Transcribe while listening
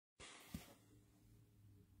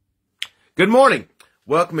Good morning.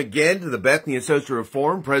 Welcome again to the Bethany Associate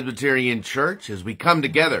Reformed Presbyterian Church as we come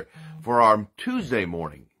together for our Tuesday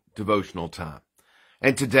morning devotional time.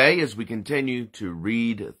 And today, as we continue to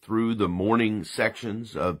read through the morning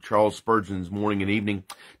sections of Charles Spurgeon's Morning and Evening,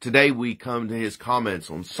 today we come to his comments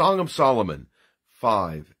on Song of Solomon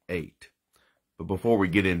 5:8. But before we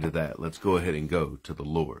get into that, let's go ahead and go to the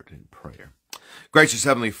Lord in prayer. Gracious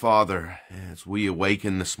Heavenly Father, as we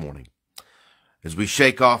awaken this morning, as we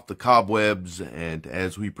shake off the cobwebs and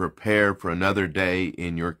as we prepare for another day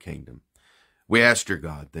in your kingdom, we ask, dear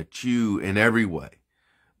God, that you in every way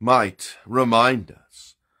might remind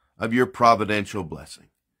us of your providential blessing,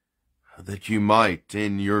 that you might,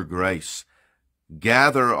 in your grace,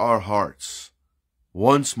 gather our hearts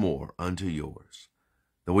once more unto yours,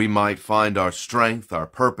 that we might find our strength, our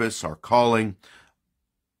purpose, our calling,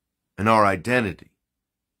 and our identity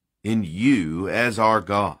in you as our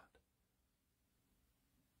God.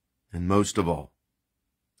 And most of all,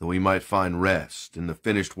 that we might find rest in the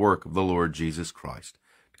finished work of the Lord Jesus Christ.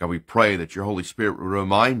 God, we pray that your Holy Spirit will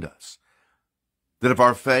remind us that if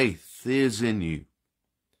our faith is in you,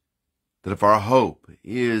 that if our hope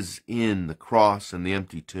is in the cross and the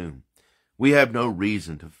empty tomb, we have no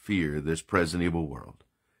reason to fear this present evil world,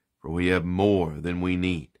 for we have more than we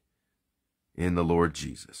need in the Lord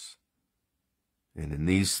Jesus. And in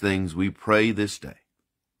these things we pray this day.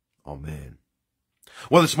 Amen.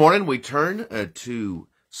 Well, this morning we turn to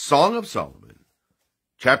Song of Solomon,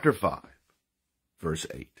 chapter 5, verse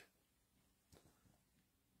 8.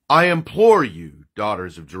 I implore you,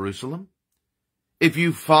 daughters of Jerusalem, if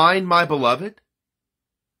you find my beloved,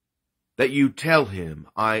 that you tell him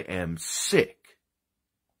I am sick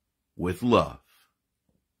with love.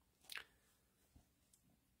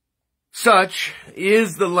 Such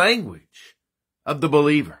is the language of the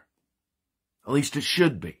believer. At least it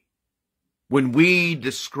should be. When we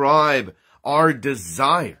describe our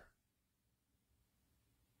desire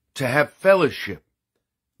to have fellowship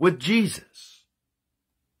with Jesus.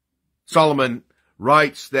 Solomon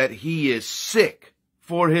writes that he is sick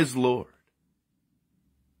for his Lord.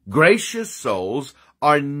 Gracious souls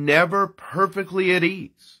are never perfectly at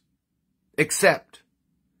ease, except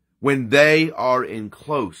when they are in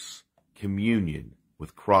close communion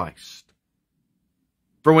with Christ.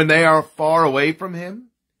 For when they are far away from him,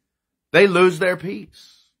 they lose their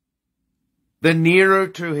peace. The nearer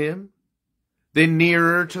to him, the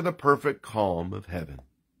nearer to the perfect calm of heaven.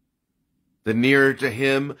 The nearer to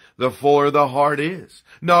him, the fuller the heart is,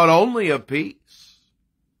 not only of peace,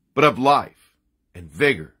 but of life and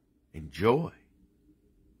vigor and joy.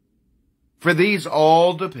 For these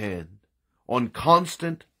all depend on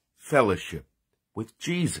constant fellowship with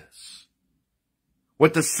Jesus.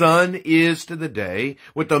 What the sun is to the day,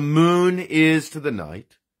 what the moon is to the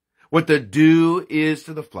night, what the dew is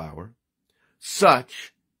to the flower,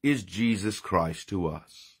 such is Jesus Christ to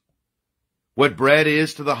us. What bread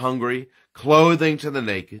is to the hungry, clothing to the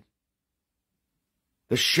naked,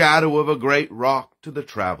 the shadow of a great rock to the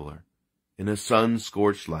traveler in a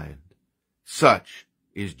sun-scorched land, such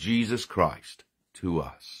is Jesus Christ to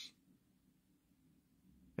us.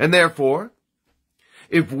 And therefore,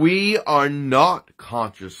 if we are not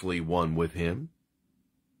consciously one with him,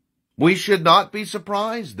 we should not be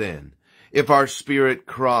surprised then if our spirit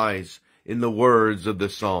cries in the words of the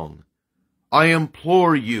song, I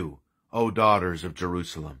implore you, O daughters of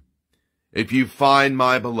Jerusalem, if you find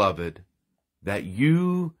my beloved, that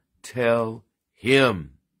you tell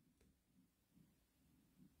him,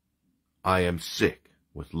 I am sick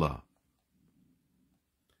with love.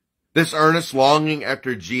 This earnest longing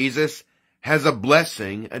after Jesus has a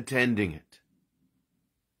blessing attending it.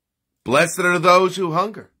 Blessed are those who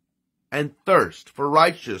hunger and thirst for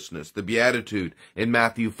righteousness, the Beatitude in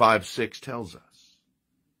Matthew 5:6 tells us.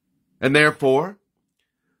 And therefore,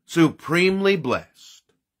 supremely blessed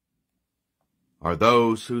are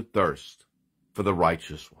those who thirst for the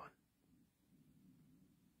righteous one.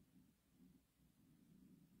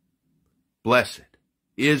 Blessed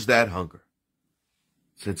is that hunger,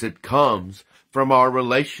 since it comes from our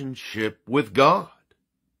relationship with God.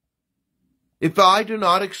 If I do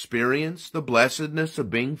not experience the blessedness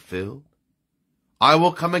of being filled, I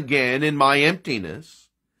will come again in my emptiness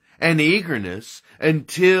and eagerness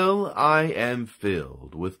until I am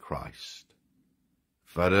filled with Christ.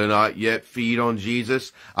 If I do not yet feed on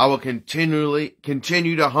Jesus, I will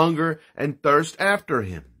continue to hunger and thirst after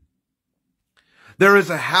him. There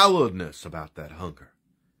is a hallowedness about that hunger,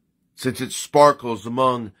 since it sparkles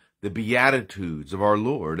among the Beatitudes of our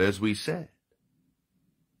Lord, as we said.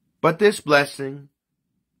 But this blessing,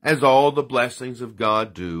 as all the blessings of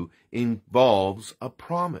God do, involves a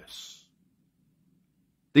promise.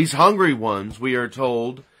 These hungry ones, we are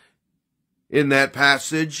told in that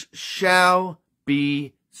passage, shall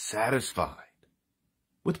be satisfied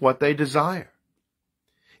with what they desire.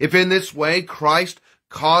 If in this way Christ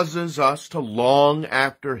causes us to long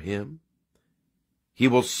after him, he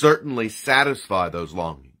will certainly satisfy those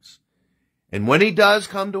longings. And when he does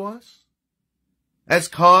come to us, as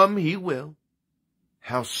come he will,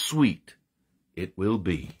 how sweet it will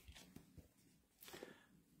be.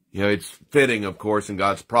 You know, it's fitting, of course, in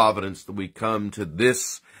God's providence that we come to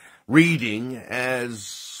this reading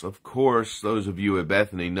as, of course, those of you at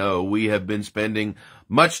Bethany know, we have been spending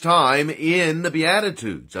much time in the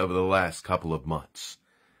Beatitudes over the last couple of months.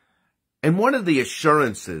 And one of the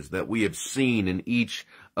assurances that we have seen in each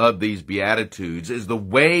of these Beatitudes is the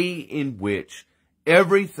way in which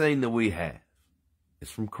everything that we have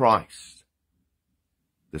is from Christ.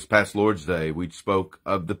 This past Lord's Day, we spoke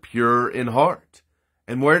of the pure in heart.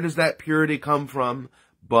 And where does that purity come from?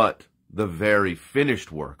 But the very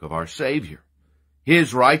finished work of our Savior,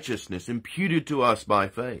 his righteousness imputed to us by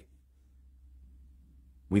faith.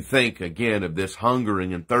 We think again of this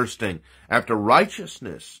hungering and thirsting after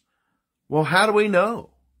righteousness. Well, how do we know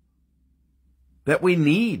that we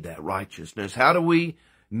need that righteousness? How do we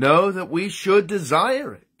know that we should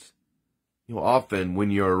desire it? You know, often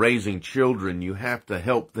when you're raising children, you have to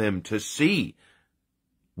help them to see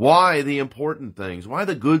why the important things, why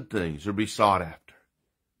the good things are to be sought after.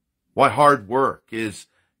 Why hard work is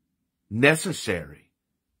necessary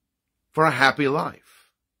for a happy life.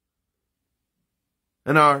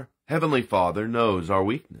 And our Heavenly Father knows our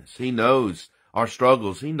weakness. He knows our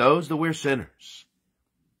struggles. He knows that we're sinners.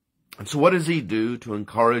 And so what does he do to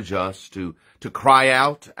encourage us to cry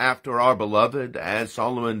out after our beloved, as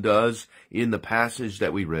Solomon does in the passage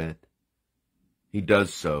that we read? He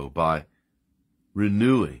does so by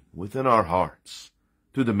renewing within our hearts,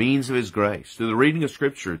 through the means of his grace, through the reading of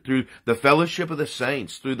Scripture, through the fellowship of the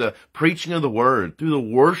saints, through the preaching of the Word, through the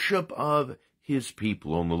worship of his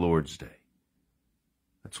people on the Lord's Day.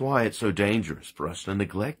 That's why it's so dangerous for us to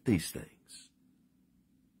neglect these things.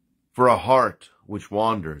 For a heart which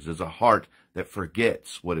wanders is a heart that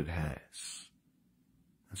forgets what it has.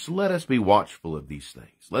 And so let us be watchful of these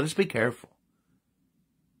things. Let us be careful.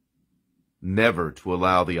 Never to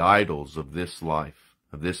allow the idols of this life,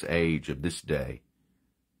 of this age, of this day,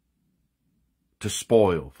 to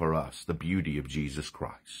spoil for us the beauty of Jesus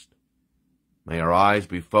Christ. May our eyes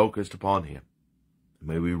be focused upon him. And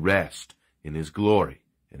may we rest in his glory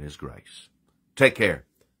and his grace. Take care,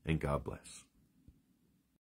 and God bless.